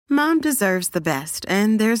Mom deserves the best,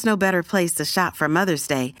 and there's no better place to shop for Mother's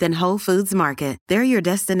Day than Whole Foods Market. They're your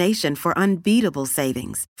destination for unbeatable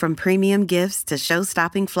savings, from premium gifts to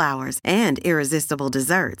show-stopping flowers and irresistible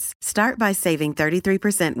desserts. Start by saving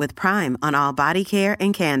 33% with Prime on all body care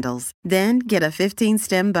and candles. Then get a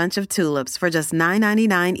 15-stem bunch of tulips for just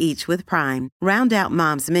 $9.99 each with Prime. Round out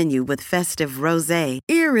Mom's menu with festive rosé,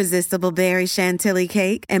 irresistible berry chantilly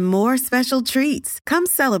cake, and more special treats. Come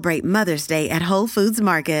celebrate Mother's Day at Whole Foods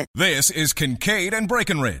Market. This is Kincaid and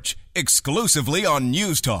Breckenridge, exclusively on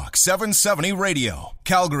News Talk 770 Radio,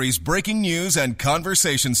 Calgary's breaking news and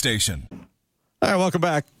conversation station. All right, welcome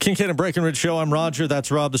back. Kincaid and Breckenridge Show. I'm Roger.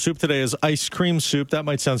 That's Rob. The soup today is ice cream soup. That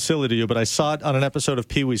might sound silly to you, but I saw it on an episode of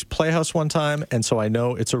Pee-wee's Playhouse one time, and so I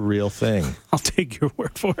know it's a real thing. I'll take your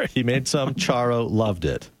word for it. He made some. Charo loved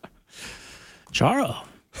it. Charo?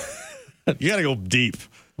 You got to go deep.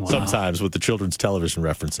 Wow. Sometimes with the children's television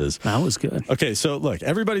references. That was good. Okay, so look,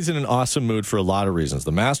 everybody's in an awesome mood for a lot of reasons.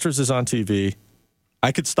 The Masters is on TV.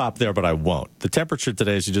 I could stop there, but I won't. The temperature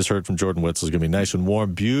today, as you just heard from Jordan Witzel, is going to be nice and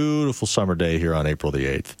warm. Beautiful summer day here on April the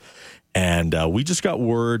 8th. And we just got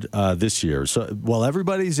word this year. So while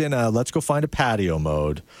everybody's in a let's go find a patio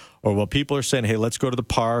mode, or while people are saying, hey, let's go to the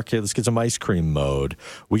park, hey, let's get some ice cream mode,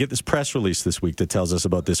 we get this press release this week that tells us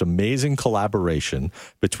about this amazing collaboration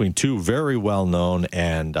between two very well-known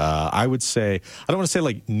and I would say, I don't want to say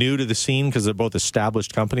like new to the scene because they're both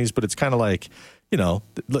established companies, but it's kind of like, you know,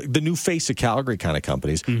 the new face of Calgary kind of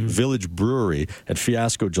companies, Village Brewery and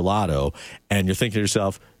Fiasco Gelato. And you're thinking to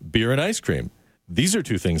yourself, beer and ice cream. These are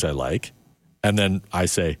two things I like. And then I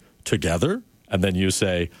say, together? And then you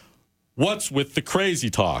say, what's with the crazy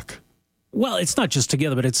talk? Well, it's not just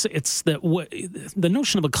together, but it's the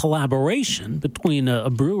notion of a collaboration between a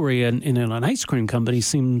brewery and an ice cream company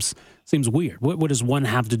seems weird. What does one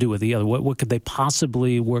have to do with the other? What could they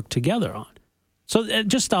possibly work together on? So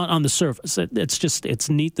just on the surface, it's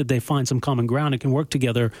neat that they find some common ground and can work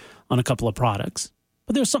together on a couple of products.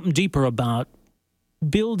 But there's something deeper about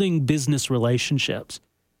building business relationships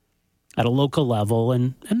at a local level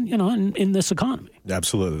and you know, in this economy.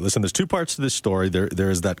 Absolutely. Listen, there's two parts to this story. There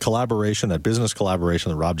is that collaboration, that business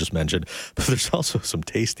collaboration that Rob just mentioned, but there's also some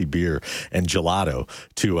tasty beer and gelato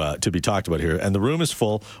to be talked about here. And the room is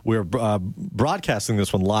full. We're broadcasting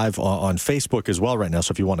this one live on Facebook as well right now.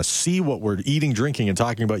 So if you want to see what we're eating, drinking, and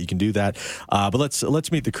talking about, you can do that. But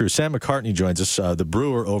let's meet the crew. Sam McCartney joins us, the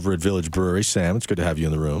brewer over at Village Brewery. Sam, it's good to have you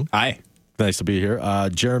in the room. Hi. Nice to be here.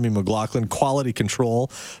 Jeremy McLaughlin, quality control.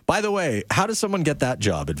 By the way, how does someone get that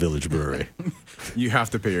job at Village Brewery? You have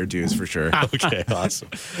to pay your dues for sure. Okay, awesome.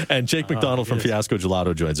 And Jake McDonald from Fiasco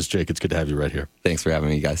Gelato joins us. Jake, it's good to have you right here. Thanks for having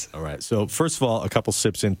me, guys. All right. So first of all, a couple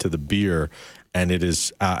sips into the beer, and it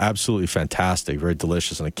is absolutely fantastic, very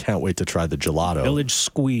delicious, and I can't wait to try the gelato. Village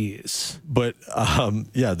Squeeze. But,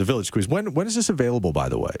 the Village Squeeze. When is this available, by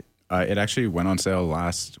the way? It actually went on sale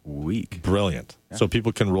last week. Brilliant. Yeah. So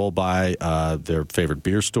people can roll by their favorite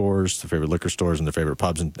beer stores, their favorite liquor stores, and their favorite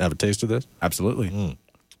pubs and have a taste of this? Absolutely.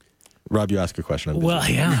 Rob, you ask a question. Well,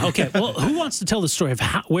 yeah. Okay. Well, who wants to tell the story of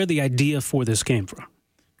where the idea for this came from?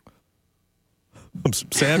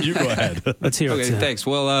 Sam, you go ahead. Let's hear it. Okay, thanks.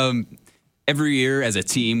 Well, every year as a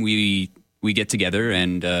team, we get together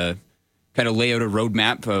and kind of lay out a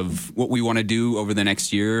roadmap of what we want to do over the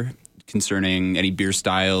next year concerning any beer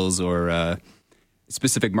styles or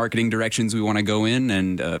specific marketing directions we want to go in.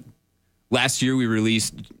 And last year we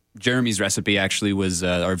released Jeremy's recipe. Actually, was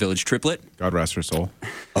our Village Triplet. God rest her soul.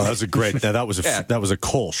 Oh, that was a great. That was a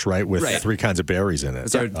Kolsch, right, with three kinds of berries in it.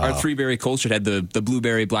 It's our 3-berry Kolsch. It had the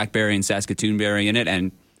blueberry, blackberry, and Saskatoon berry in it,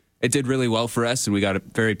 and it did really well for us, and we got a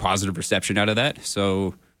very positive reception out of that.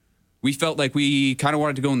 So we felt like we kind of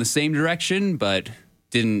wanted to go in the same direction, but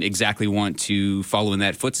didn't exactly want to follow in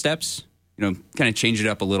that footsteps. You know, kind of change it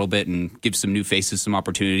up a little bit and give some new faces some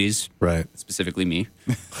opportunities. Right. Specifically me.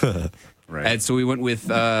 Right. And so we went with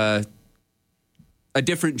a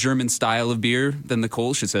different German style of beer than the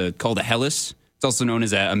Kolsch. It's called a Helles. It's also known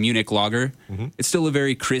as a Munich lager. Mm-hmm. It's still a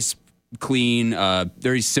very crisp, clean,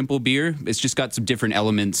 very simple beer. It's just got some different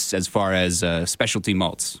elements as far as specialty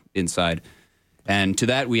malts inside. And to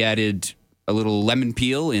that, we added a little lemon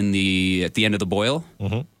peel at the end of the boil,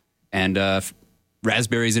 and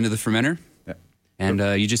raspberries into the fermenter. Yeah.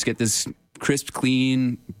 And you just get this crisp,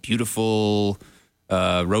 clean, beautiful,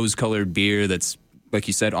 rose-colored beer that's, like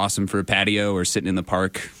you said, awesome for a patio or sitting in the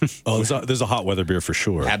park. Oh, there's a hot weather beer for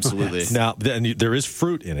sure. Absolutely. Now, there is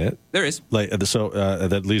fruit in it. There is.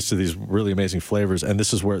 That leads to these really amazing flavors. And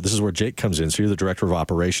this is where Jake comes in. So you're the director of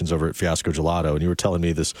operations over at Fiasco Gelato, and you were telling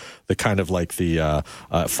me the kind of like the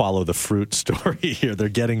follow the fruit story here. They're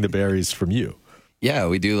getting the berries from you. Yeah,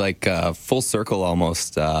 we do like full circle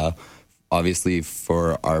almost. Obviously,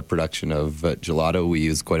 for our production of gelato, we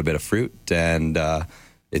use quite a bit of fruit, and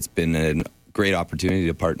it's been a great opportunity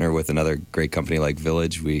to partner with another great company like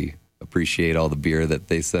Village. We appreciate all the beer that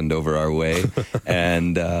they send over our way.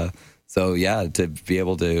 And so, yeah, to be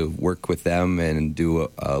able to work with them and do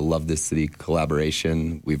a Love This City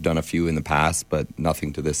collaboration. We've done a few in the past, but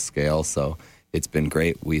nothing to this scale. So it's been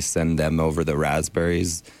great. We send them over the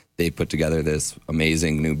raspberries. They put together this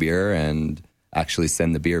amazing new beer and actually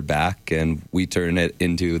send the beer back, and we turn it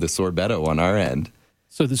into the sorbetto on our end.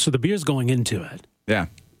 So the beer's going into it. Yeah.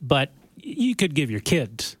 But you could give your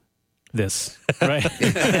kid this, right?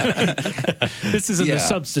 This isn't a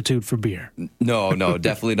substitute for beer. No,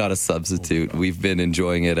 definitely not a substitute. We've been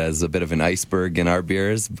enjoying it as a bit of an iceberg in our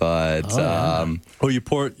beers, but you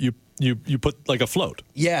put like a float.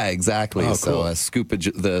 Yeah, exactly. Oh, so cool. a scoop of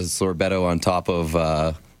the sorbetto on top of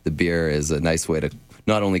the beer is a nice way to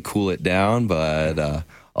not only cool it down, but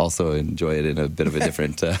also enjoy it in a bit of a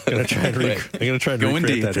different I'm going to try and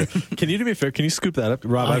recreate that. Can you do me a favor? Can you scoop that up?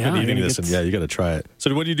 Rob, I've been eating this, and you got to try it.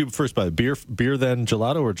 So what do you do first? By beer then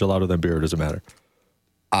gelato, or gelato then beer? Does it matter?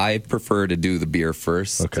 I prefer to do the beer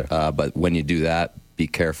first. Okay. But when you do that, be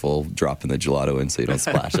careful dropping the gelato in so you don't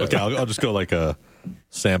splash it. Okay, I'll just go like a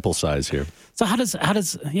sample size here. So how does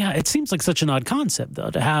it seems like such an odd concept though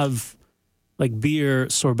to have like beer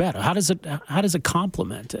sorbetto. How does it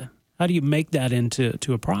complement it? How do you make that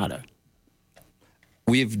into a product?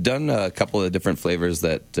 We've done a couple of different flavors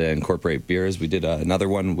that incorporate beers. We did another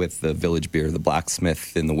one with the Village beer, the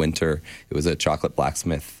Blacksmith in the winter. It was a chocolate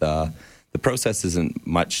Blacksmith. The process isn't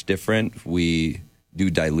much different. We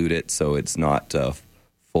do dilute it so it's not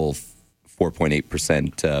full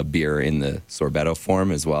 4.8% beer in the sorbetto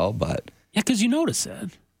form as well. But yeah, because you notice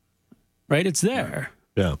it, right? It's there.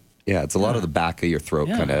 Yeah. Yeah, it's a lot of the back of your throat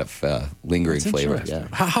kind of lingering flavor. Yeah.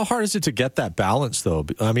 How hard is it to get that balance, though?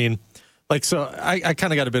 I mean, like, so I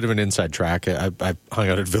kind of got a bit of an inside track. I hung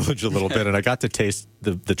out at Village a little bit, and I got to taste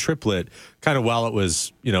the triplet kind of while it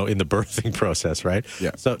was, in the birthing process, right?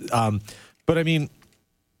 Yeah. So, but I mean,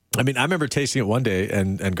 I remember tasting it one day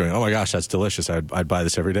and going, oh my gosh, that's delicious. I'd buy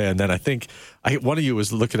this every day. And then I think one of you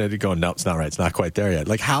was looking at it going, no, it's not right. It's not quite there yet.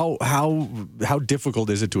 Like how difficult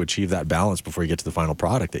is it to achieve that balance before you get to the final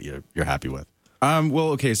product that you're happy with? Well,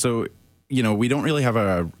 okay. So, we don't really have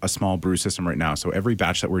a small brew system right now. So every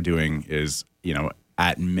batch that we're doing is,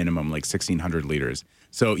 at minimum like 1,600 liters.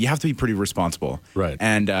 So you have to be pretty responsible. Right.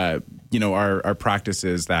 And, our practice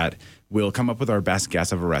is that we'll come up with our best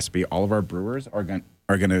guess of a recipe. All of our brewers are going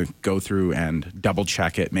to go through and double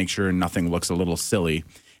check it, make sure nothing looks a little silly,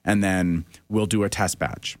 and then we'll do a test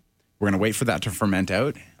batch. We're going to wait for that to ferment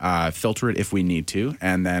out, filter it if we need to,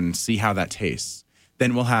 and then see how that tastes.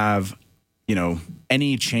 Then we'll have,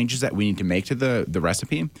 any changes that we need to make to the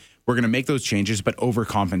recipe. We're going to make those changes, but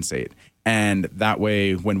overcompensate. And that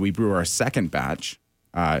way, when we brew our second batch,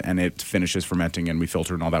 and it finishes fermenting and we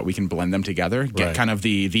filter and all that, we can blend them together, get kind of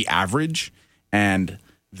the average, and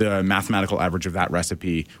the mathematical average of that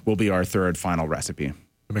recipe will be our third final recipe.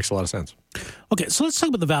 It makes a lot of sense. Okay, so let's talk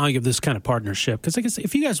about the value of this kind of partnership. Because I guess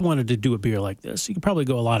if you guys wanted to do a beer like this, you could probably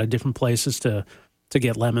go a lot of different places to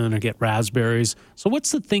get lemon or get raspberries. So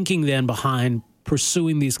what's the thinking then behind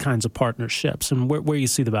pursuing these kinds of partnerships, and where you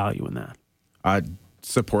see the value in that?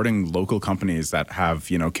 Supporting local companies that have,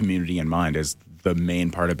 community in mind is the main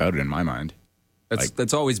part about it in my mind.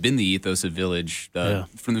 That's always been the ethos of Village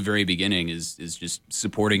from the very beginning is just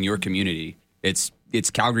supporting your community. It's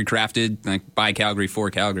Calgary crafted, like by Calgary for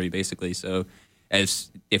Calgary, basically. So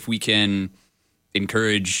if we can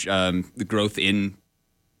encourage the growth in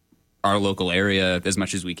our local area as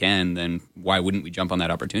much as we can, then why wouldn't we jump on that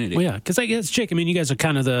opportunity? Well, yeah, because I guess, Jake, you guys are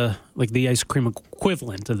kind of the ice cream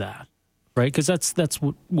equivalent of that, right? Because that's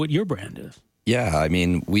what your brand is. Yeah,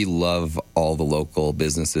 we love all the local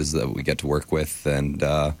businesses that we get to work with, and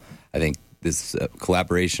I think this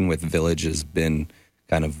collaboration with Village has been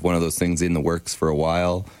kind of one of those things in the works for a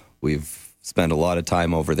while. We've spent a lot of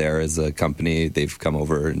time over there as a company. They've come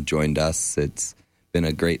over and joined us. It's been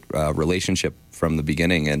a great relationship from the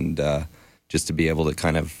beginning, and just to be able to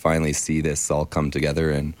kind of finally see this all come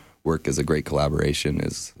together and work as a great collaboration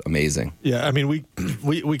is amazing. Yeah, we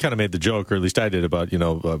kind of made the joke, or at least I did, about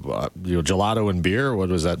gelato and beer. What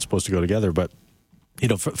was that supposed to go together? But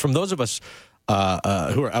from those of us who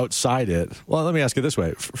are outside it, well, let me ask you this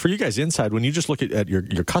way: for you guys inside, when you just look at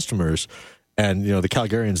your customers and the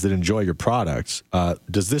Calgarians that enjoy your products,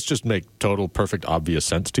 does this just make total, perfect, obvious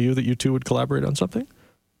sense to you that you two would collaborate on something?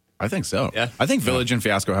 I think so. Yeah, I think Village and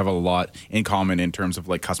Fiasco have a lot in common in terms of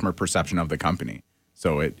customer perception of the company.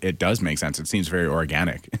 So it does make sense. It seems very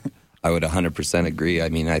organic. I would 100% agree. I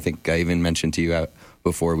mean, I think I even mentioned to you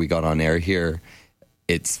before we got on air here,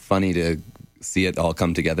 it's funny to see it all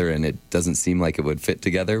come together, and it doesn't seem like it would fit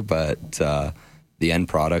together, but the end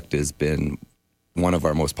product has been one of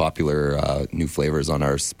our most popular new flavors on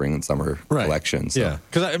our spring and summer collection. So. Yeah,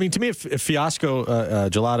 because I mean, to me, if Fiasco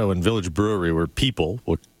Gelato and Village Brewery were people,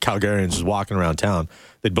 or Calgarians just walking around town,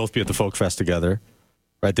 they'd both be at the Folk Fest together,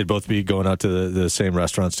 right? They'd both be going out to the same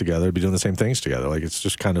restaurants together, be doing the same things together. Like, it's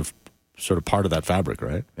just kind of sort of part of that fabric,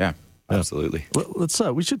 right? Yeah, absolutely. Let's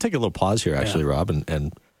we should take a little pause here, actually, Rob,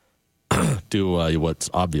 and do what's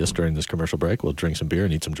obvious during this commercial break. We'll drink some beer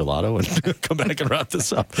and eat some gelato and come back and wrap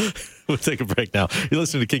this up. We'll take a break now. You're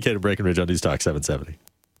listening to Kincaid and Breckenridge on News Talk 770.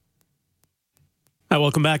 Hi,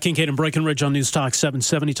 welcome back. Kincaid and Breckenridge on News Talk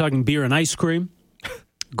 770, talking beer and ice cream.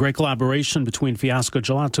 Great collaboration between Fiasco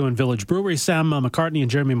Gelato and Village Brewery. Sam McCartney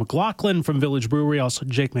and Jeremy McLaughlin from Village Brewery. Also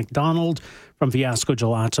Jake McDonald from Fiasco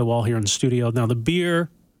Gelato, all here in the studio. Now, the beer,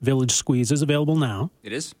 Village Squeeze, is available now.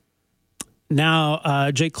 It is.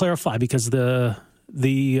 Now, Jake, clarify, because the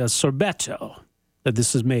sorbetto that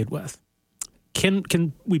this is made with,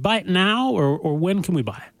 can we buy it now, or when can we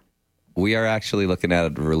buy it? We are actually looking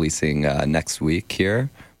at releasing next week here,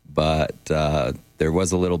 but there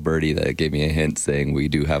was a little birdie that gave me a hint saying we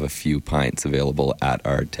do have a few pints available at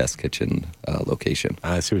our test kitchen location.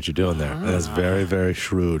 I see what you're doing there. That's very, very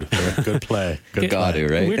shrewd. Good play. Got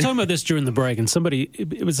it, right? We were talking about this during the break, and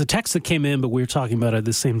it was a text that came in, but we were talking about it at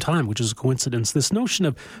the same time, which is a coincidence. This notion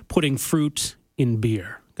of putting fruit in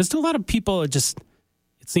beer. Because to a lot of people, it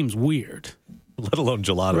seems weird. Let alone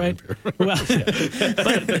gelato right?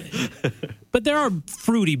 in beer. But there are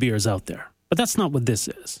fruity beers out there. But that's not what this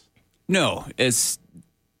is. No,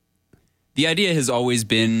 the idea has always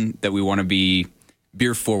been that we want to be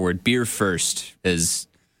beer forward, beer first has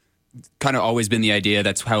kind of always been the idea.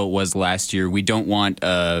 That's how it was last year. We don't want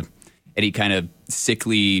any kind of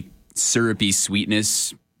sickly, syrupy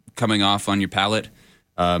sweetness coming off on your palate.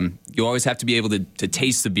 You always have to be able to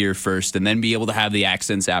taste the beer first and then be able to have the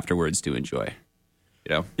accents afterwards to enjoy.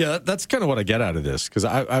 You know? Yeah, that's kind of what I get out of this, because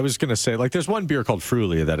I was going to say, like, there's one beer called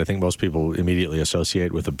Frulia that I think most people immediately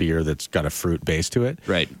associate with a beer that's got a fruit base to it.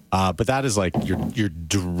 Right. But that is like you're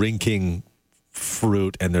drinking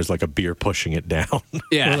fruit and there's like a beer pushing it down.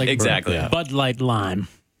 Yeah, like exactly. Bud Light Lime.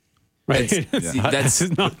 Right. That's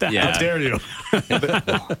not that. Yeah. How dare you?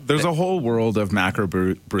 There's a whole world of macro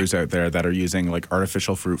brews out there that are using like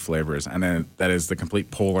artificial fruit flavors, and then that is the complete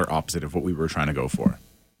polar opposite of what we were trying to go for.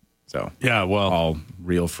 So Yeah, well, all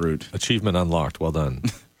real fruit. achievement unlocked. Well done.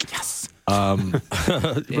 yes.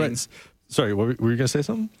 Right. Sorry, were you going to say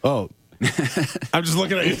something? Oh. I'm just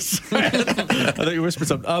looking at you. I thought you whispered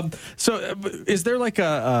something. So, is there like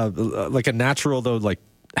a natural though, like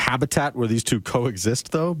habitat where these two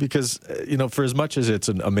coexist though? Because for as much as it's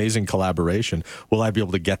an amazing collaboration, will I be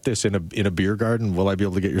able to get this in a beer garden? Will I be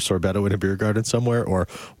able to get your sorbetto in a beer garden somewhere, or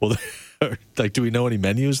will do we know any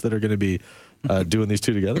menus that are going to be doing these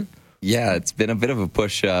two together? Yeah, it's been a bit of a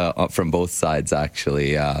push from both sides,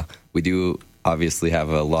 actually. We do obviously have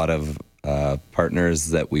a lot of partners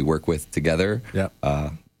that we work with together. Yeah.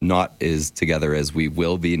 Not as together as we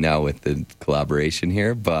will be now with the collaboration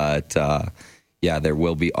here, but there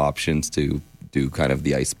will be options to do kind of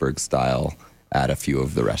the iceberg style at a few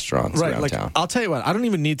of the restaurants around town. I'll tell you what, I don't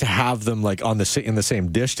even need to have them like in the same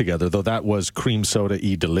dish together, though that was cream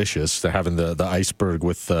soda-y delicious, to having the iceberg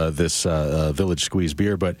with this Village Squeeze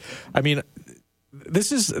beer. But I mean, this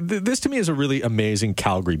to me is a really amazing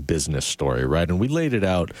Calgary business story, right? And we laid it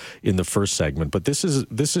out in the first segment, but this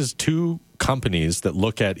is two companies that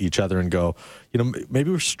look at each other and go, maybe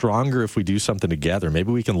we're stronger if we do something together.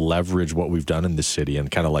 Maybe we can leverage what we've done in the city and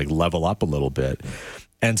kind of like level up a little bit.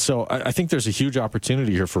 And so I think there's a huge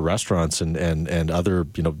opportunity here for restaurants and other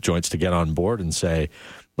joints to get on board and say,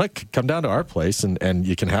 like, come down to our place and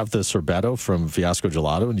you can have the sorbetto from Fiasco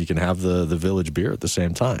Gelato and you can have the Village beer at the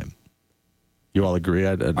same time. You all agree?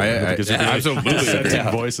 I absolutely.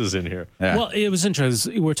 Voices in here. Yeah. Well, it was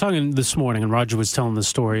interesting. We were talking this morning, and Roger was telling the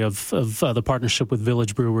story of the partnership with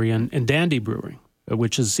Village Brewery and Dandy Brewing,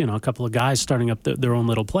 which is a couple of guys starting up their own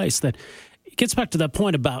little place. That it gets back to that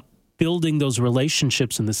point about building those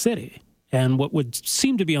relationships in the city, and what would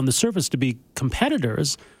seem to be on the surface to be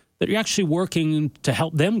competitors, that you're actually working to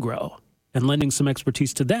help them grow and lending some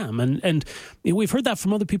expertise to them. And we've heard that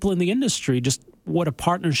from other people in the industry, just what a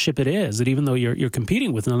partnership it is, that even though you're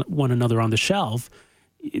competing with one another on the shelf,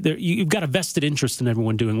 you've got a vested interest in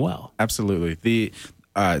everyone doing well. Absolutely.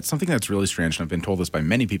 Something that's really strange, and I've been told this by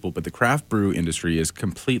many people, but the craft brew industry is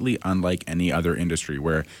completely unlike any other industry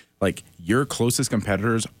where, like, your closest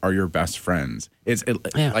competitors are your best friends.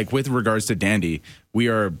 Like with regards to Dandy, we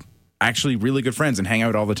are actually really good friends and hang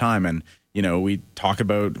out all the time. And, you know, we talk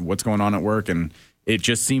about what's going on at work, and it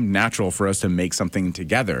just seemed natural for us to make something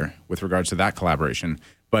together with regards to that collaboration.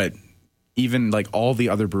 But even like all the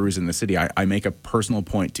other breweries in the city, I make a personal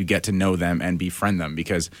point to get to know them and befriend them,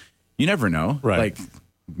 because you never know. Right. Like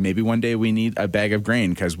maybe one day we need a bag of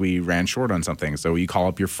grain because we ran short on something. So you call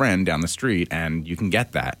up your friend down the street and you can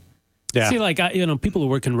get that. Yeah. See, like, people who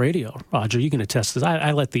work in radio, Roger, you can attest to this.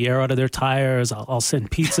 I let the air out of their tires. I'll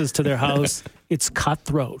send pizzas to their house. It's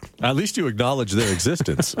cutthroat. At least you acknowledge their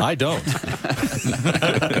existence. I don't.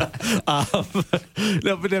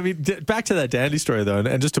 No, but I mean, back to that Dandy story, though,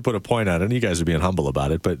 and just to put a point on it, and you guys are being humble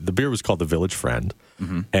about it, but the beer was called the Village Friend.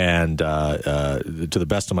 And to the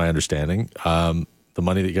best of my understanding, the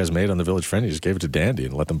money that you guys made on the Village Friend, you just gave it to Dandy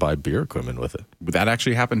and let them buy beer equipment with it. But that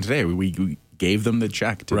actually happened today. We gave them the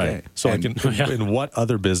check today. Right. So like in what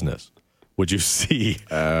other business would you see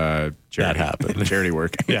that happen? Charity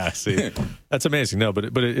work. Yeah, see. That's amazing. No, but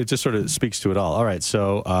it just sort of speaks to it all. All right,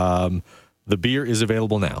 so the beer is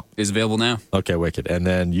available now. Is available now. Okay, wicked. And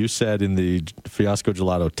then you said in the Fiasco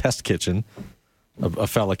Gelato test kitchen, a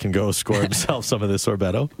fella can go score himself some of this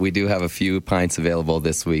sorbetto. We do have a few pints available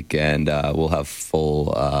this week, and we'll have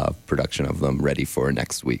full production of them ready for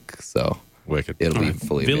next week. So Wicked. it'll be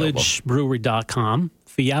fully available. VillageBrewery.com,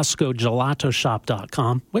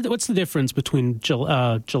 FiascoGelato.shop.com. What's the difference between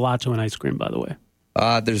gelato and ice cream, by the way?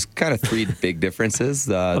 There's kind of three big differences.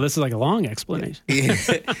 This is like a long explanation.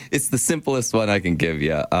 It's the simplest one I can give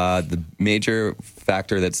you. The major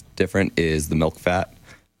factor that's different is the milk fat.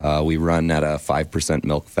 We run at a 5%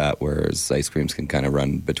 milk fat, whereas ice creams can kind of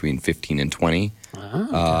run between 15 and 20.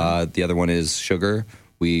 The other one is sugar.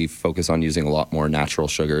 We focus on using a lot more natural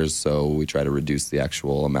sugars, so we try to reduce the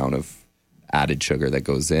actual amount of added sugar that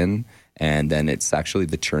goes in. And then it's actually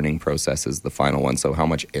the churning process is the final one, so how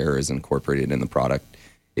much air is incorporated in the product.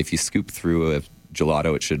 If you scoop through a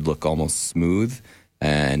gelato, it should look almost smooth.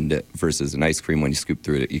 And versus an ice cream, when you scoop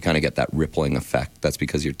through it, you kind of get that rippling effect. That's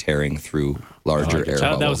because you're tearing through larger air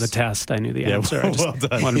bubbles. That was a test. I knew the answer. I just wanted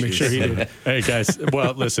to make sure you did. Hey, guys.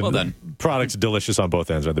 Well, listen. Well done. The product's delicious on both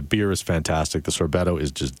ends. Right? The beer is fantastic. The sorbetto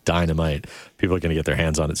is just dynamite. People are going to get their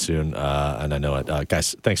hands on it soon, and I know it.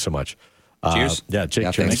 Guys, thanks so much. Cheers. Yeah, Jake,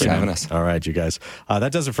 Yeah, cheers. thanks for having us. All right, you guys.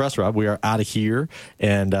 That does it for us, Rob. We are out of here,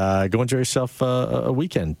 and go enjoy yourself a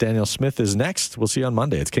weekend. Daniel Smith is next. We'll see you on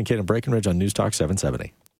Monday. It's Kincaid and Breckenridge on News Talk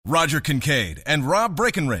 770. Roger Kincaid and Rob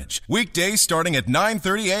Breckenridge. Weekdays starting at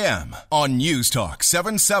 9:30 a.m. on News Talk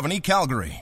 770 Calgary.